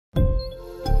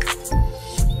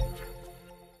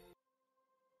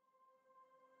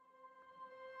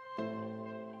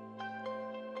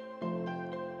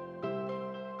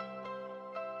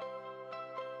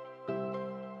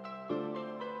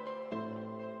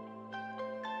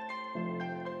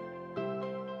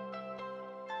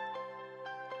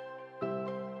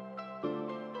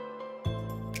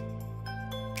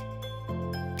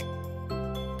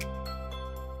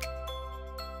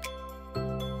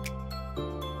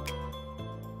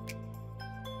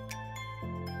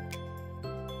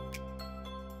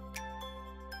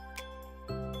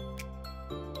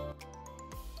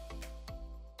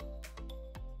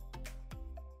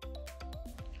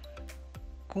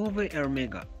Kobe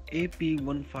Ermega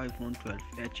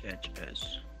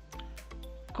AP15112HHS.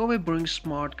 Kobe brings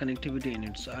smart connectivity in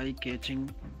its eye-catching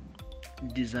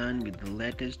design with the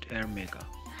latest Ermega,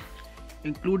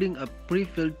 including a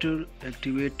pre-filter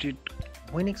activated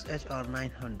Winix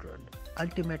HR900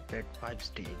 Ultimate PET 5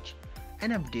 stage,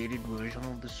 an updated version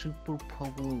of the super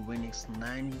popular Winix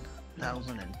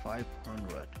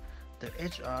 9500. The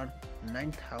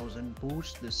HR9000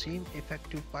 boasts the same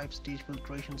effective 5-stage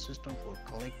filtration system for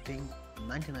collecting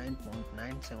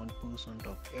 99.97%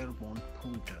 of airborne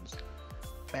pollutants,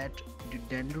 pet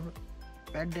dander,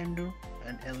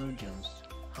 and allergens.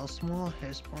 How small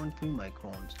has 0.3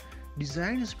 microns.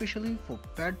 Designed especially for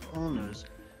pet owners,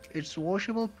 its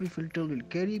washable pre-filter will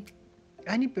carry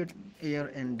any pet air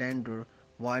and dander,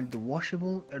 while the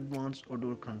washable advanced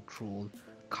odor control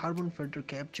carbon filter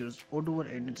captures odor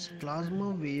and its plasma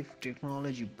wave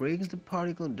technology breaks the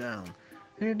particle down.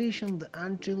 In addition,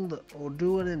 until the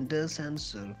odor and dust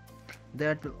sensor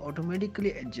that will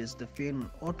automatically adjust the fan on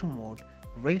auto mode,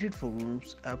 rated for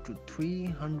rooms up to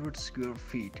 300 square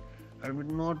feet, and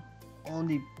will not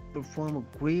only perform a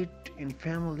great in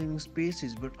family living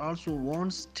spaces but also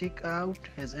won't stick out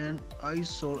as an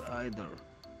eyesore either.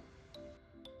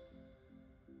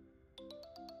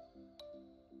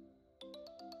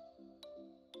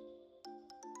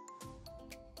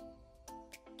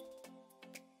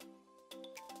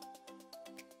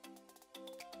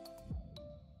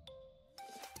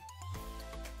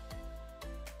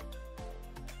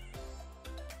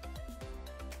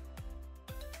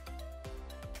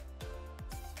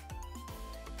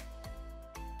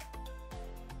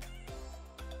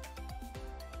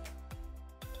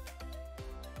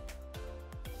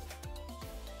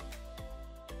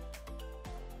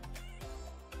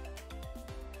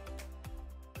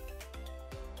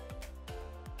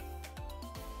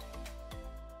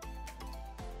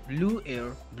 Blue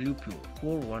Air Blue Pure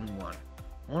 411,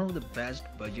 one of the best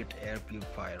budget air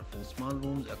purifier for small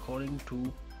rooms according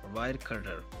to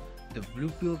Wirecutter. The Blue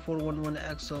Pure 411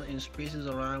 excels in spaces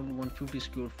around 150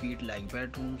 square feet like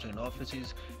bedrooms and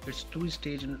offices. Its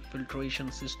three-stage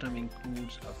filtration system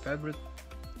includes a fabric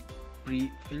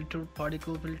pre-filter,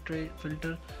 particle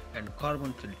filter, and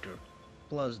carbon filter.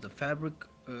 Plus, the fabric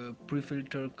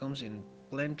pre-filter comes in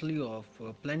plenty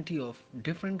of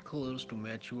different colors to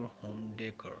match your home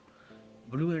decor.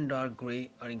 Blue and dark gray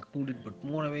are included but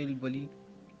more availably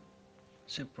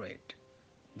separate.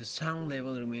 The sound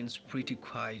level remains pretty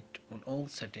quiet on all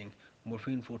settings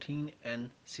between 14 and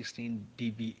 16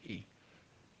 dBA.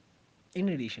 In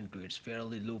addition to its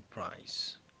fairly low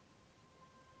price,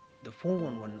 the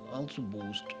 411 also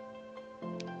boasts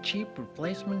cheap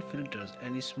replacement filters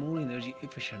and is more energy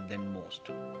efficient than most.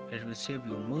 It will save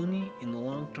you money in the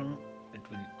long term. It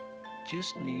will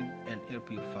just need an air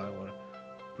purifier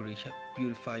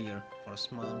for a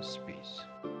small space.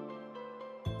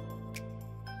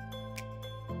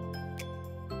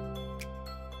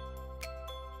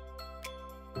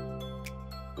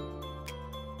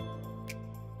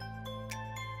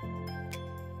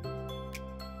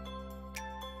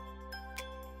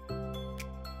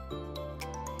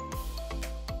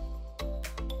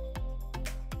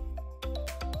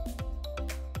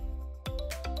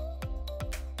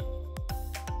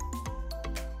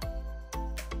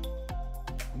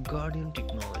 Guardian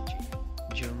Technology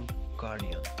Germ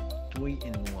Guardian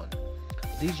 3-in-1.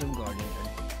 This Germ Guardian and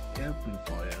air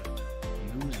purifier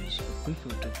uses a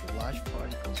pre-filter for large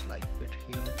particles like pet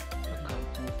hair, a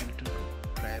carbon filter to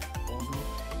trap odor,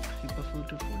 a HEPA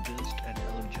filter for dust and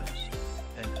allergens,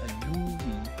 and a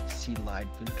UVC light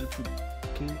filter to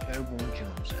kill airborne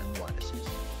germs and viruses.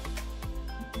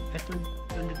 At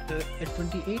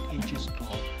 28 inches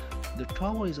tall, the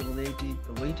tower is rated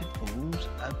for rooms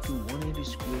up to 180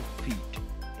 square feet,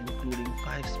 including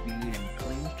 5-speed and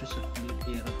claims to circulate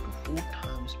air up to 4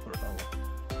 times per hour.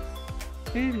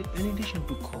 In addition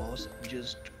to cost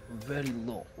just very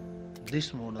low,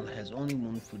 this model has only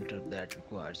one filter that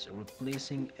requires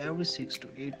replacing every 6 to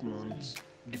 8 months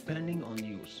depending on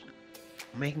use,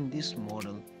 making this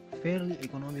model fairly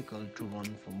economical to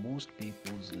run for most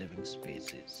people's living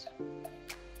spaces.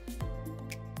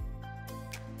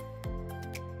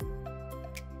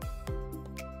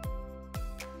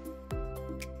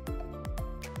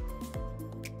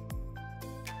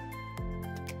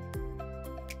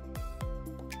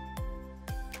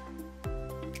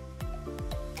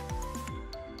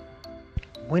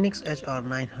 Winix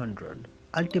HR900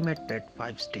 Ultimate PET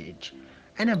 5 stage,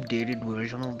 an updated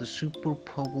version of the super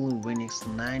popular Winix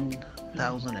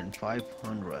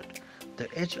 9500. The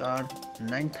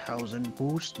HR9000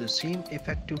 boasts the same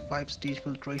effective 5-stage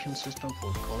filtration system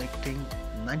for collecting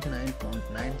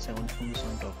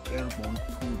 99.97% of airborne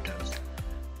pollutants,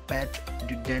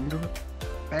 dander,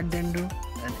 dander,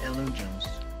 and allergens.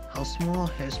 How small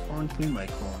has 0.3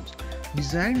 microns.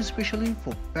 Designed especially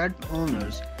for pet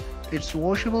owners, its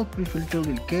washable pre-filter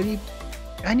will carry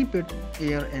any pet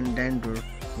air and dander,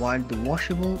 while the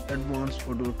washable advanced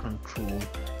odor control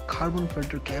carbon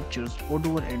filter captures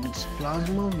odor and its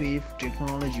plasma wave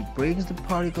technology breaks the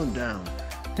particle down.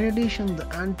 In addition,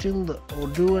 until the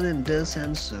odor and dust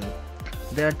sensor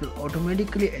that will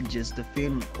automatically adjust the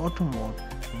fan on auto mode,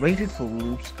 rated for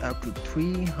rooms up to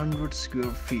 300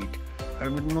 square feet,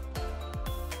 and with no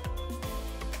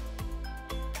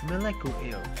molecular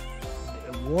air.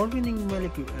 The award-winning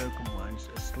molecular air combines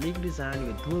a sleek design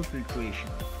with dual filtration.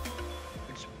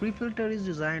 Its pre-filter is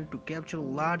designed to capture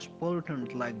large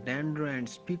pollutants like dander, and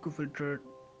its pico filter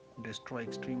destroy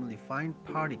extremely fine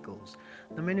particles.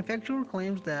 The manufacturer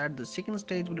claims that the second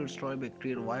stage will destroy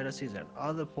bacteria, viruses, and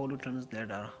other pollutants that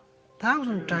are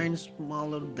 1,000 times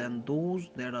smaller than those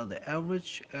that the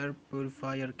average air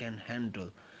purifier can handle.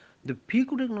 The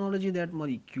pico technology that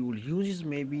molecule uses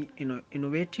may be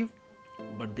innovative,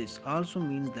 but this also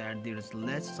means that there is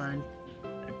less science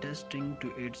attesting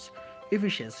to its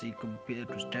efficiency compared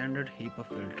to standard HEPA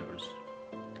filters.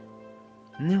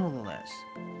 Nevertheless,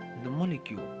 the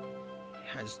molecule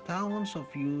has thousands of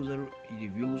user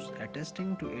reviews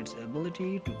attesting to its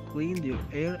ability to clean the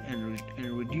air and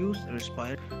reduce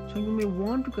respiration, so you may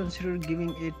want to consider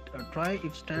giving it a try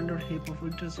if standard HEPA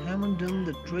filters haven't done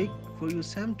the trick for your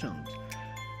symptoms.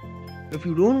 If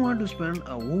you don't want to spend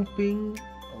a whopping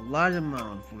large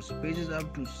amount for spaces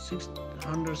up to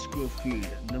 600 square feet,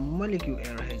 the molecule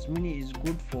air Headz Mini is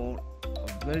good for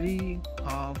a very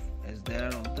half as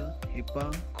that of the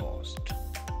HEPA cost.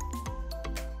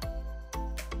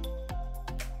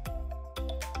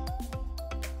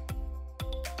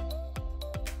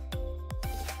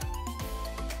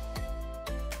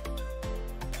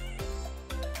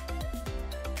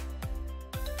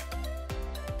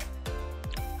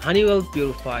 Honeywell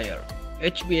Purifier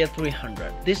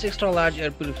HVA300. This extra large air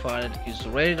purifier is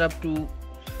rated up to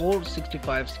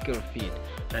 465 square feet,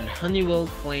 and Honeywell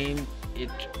claimed it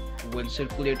will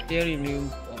circulate air in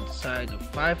room of the size of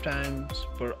 5 times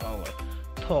per hour,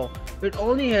 though it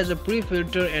only has a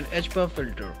pre-filter and HEPA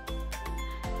filter.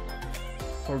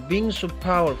 For being so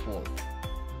powerful,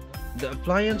 the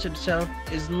appliance itself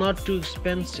is not too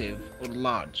expensive or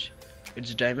large.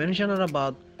 Its dimensions are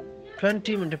about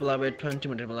 20 multiplied by 20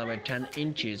 multiplied by 10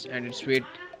 inches and its weight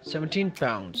 17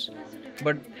 pounds,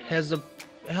 but has a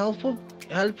helpful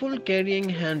carrying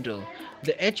handle.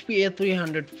 The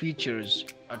HPA300 features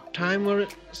a timer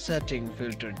setting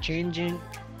filter change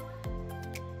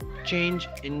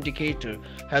indicator,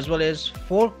 as well as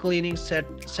 4 cleaning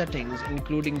settings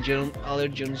including germ,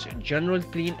 allergens, general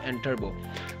clean, and turbo.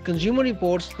 Consumer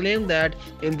Reports claim that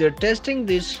in their testing,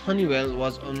 this Honeywell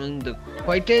was among the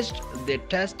quietest they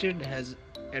tested, has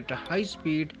at a high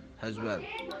speed as well.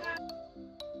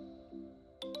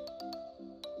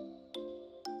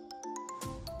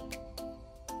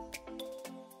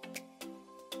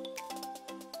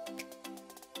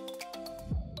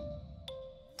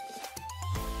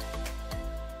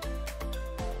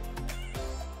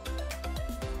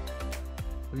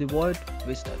 Avoid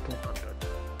Vista 200.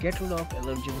 Get rid of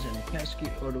allergens and pesky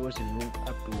odors in room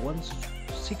up to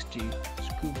 160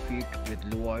 square feet with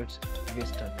Levoit's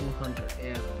Vista 200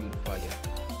 air purifier.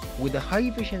 With a high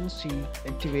efficiency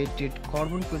activated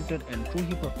carbon filter and true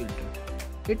HEPA filter,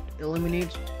 it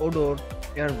eliminates odor,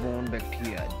 airborne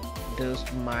bacteria,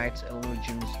 dust, mites,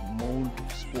 allergens, mold,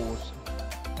 spores,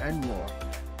 and more.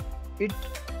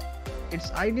 It's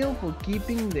ideal for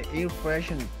keeping the air fresh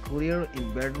and clear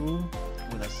in bedroom,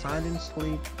 with a silent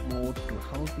sleep mode to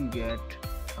help you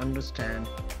undisturbed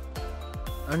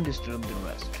the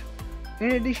rest.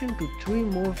 In addition to 3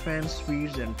 more fan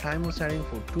speeds and timer setting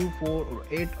for 2, 4, or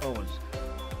 8 hours,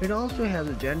 it also has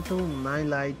a gentle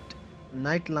night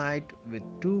light with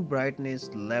 2 brightness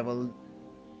levels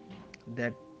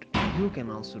that you can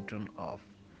also turn off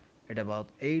at about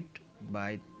 8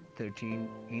 by 13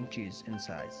 inches in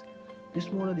size.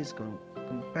 This model is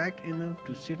compact enough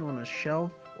to sit on a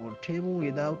shelf or table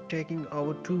without taking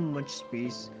over too much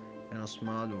space in a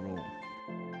small room.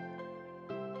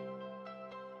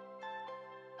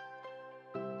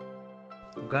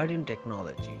 Guardian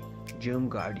Technology Germ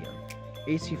Guardian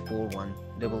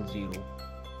AC4100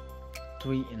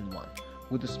 3-in-1.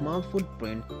 With a small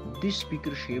footprint, this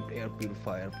speaker-shaped air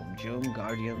purifier from Germ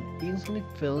Guardian easily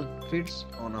fits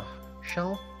on a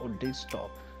shelf or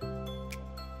desktop.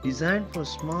 Designed for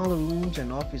small rooms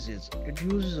and offices, it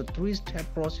uses a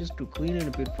three-step process to clean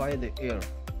and purify the air.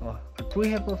 A true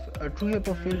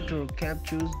HEPA filter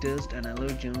captures dust and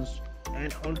allergens,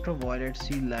 an ultraviolet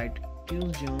C light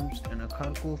kills germs, and a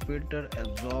charcoal filter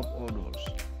absorbs odors.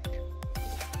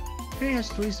 It has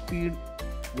 3 speed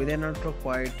with an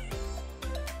ultra-quiet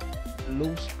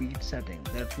low speed setting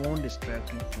that won't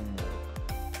distract you from work.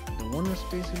 The one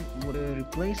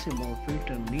replaceable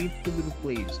filter needs to be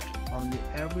replaced on the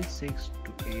average 6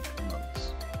 to 8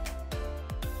 months.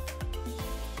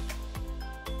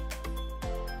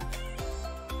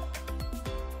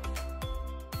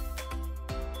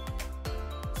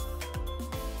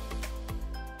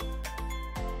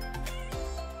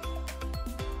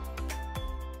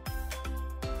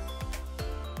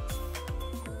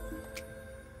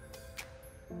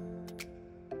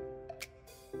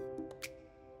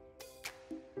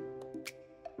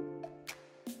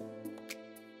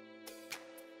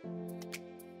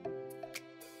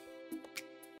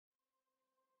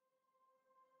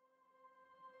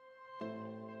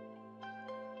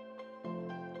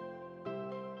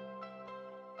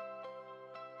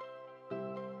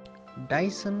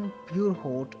 Dyson Pure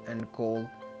Hot and Cold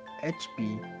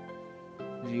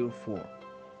HP04.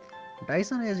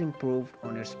 Dyson has improved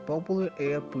on its popular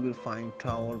air purifying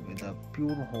tower with a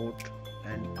pure hot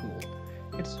and cool.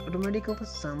 It automatically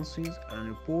senses and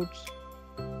reports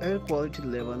air quality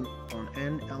level on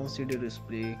an LCD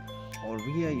display or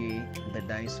via the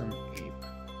Dyson app.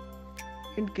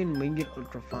 It can measure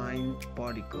ultrafine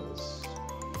particles,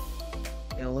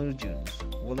 allergens,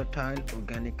 volatile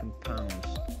organic compounds,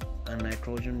 and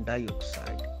nitrogen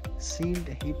dioxide. Sealed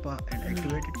HEPA and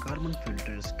activated carbon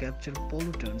filters capture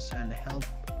pollutants and help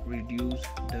reduce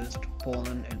dust,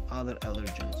 pollen, and other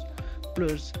allergens.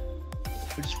 Plus,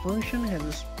 its function has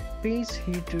a space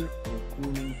heater or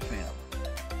cooling fan.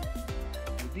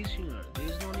 With this unit, there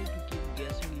is no need to keep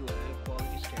guessing your air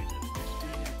quality status. Its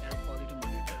built-in air quality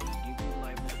monitor will give you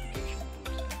live notification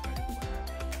tools and predictable.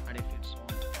 And if it's on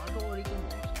auto or eco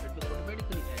mode, it will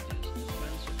automatically adjust the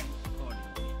fan setting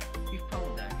accordingly. We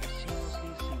found that it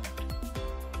seamlessly synced.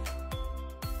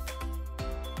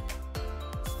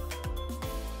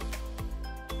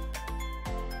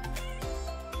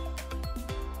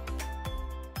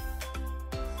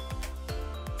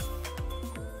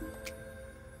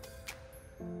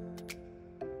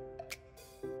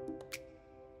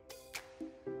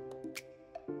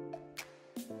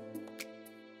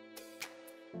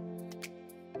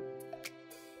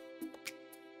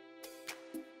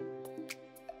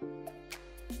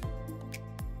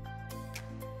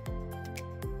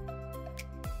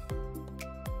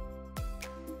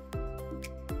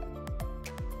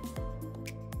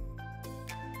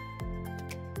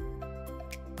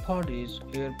 Hardy's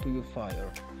air purifier.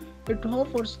 It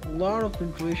offers a lot of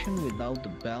filtration without the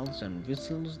bells and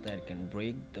whistles that can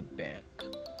break the bank.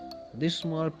 This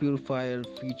small purifier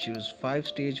features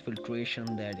 5-stage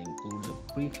filtration that includes a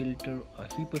pre-filter, a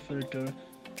HEPA filter,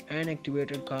 an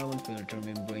activated carbon filter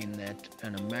membrane net,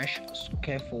 and a mesh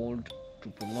scaffold to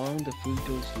prolong the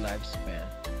filter's lifespan.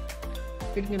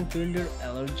 It can filter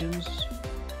allergens,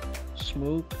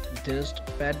 smoke, dust,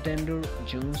 pet dander,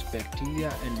 germs,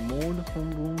 bacteria, and mold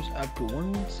from rooms up to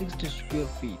 160 square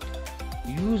feet.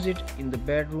 Use it in the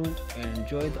bedroom and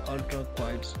enjoy the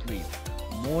ultra-quiet sleep.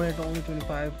 More at only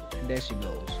 25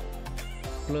 decibels.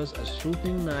 Plus a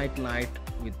soothing night light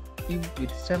with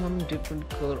 7 different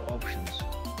color options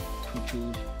to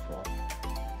choose from.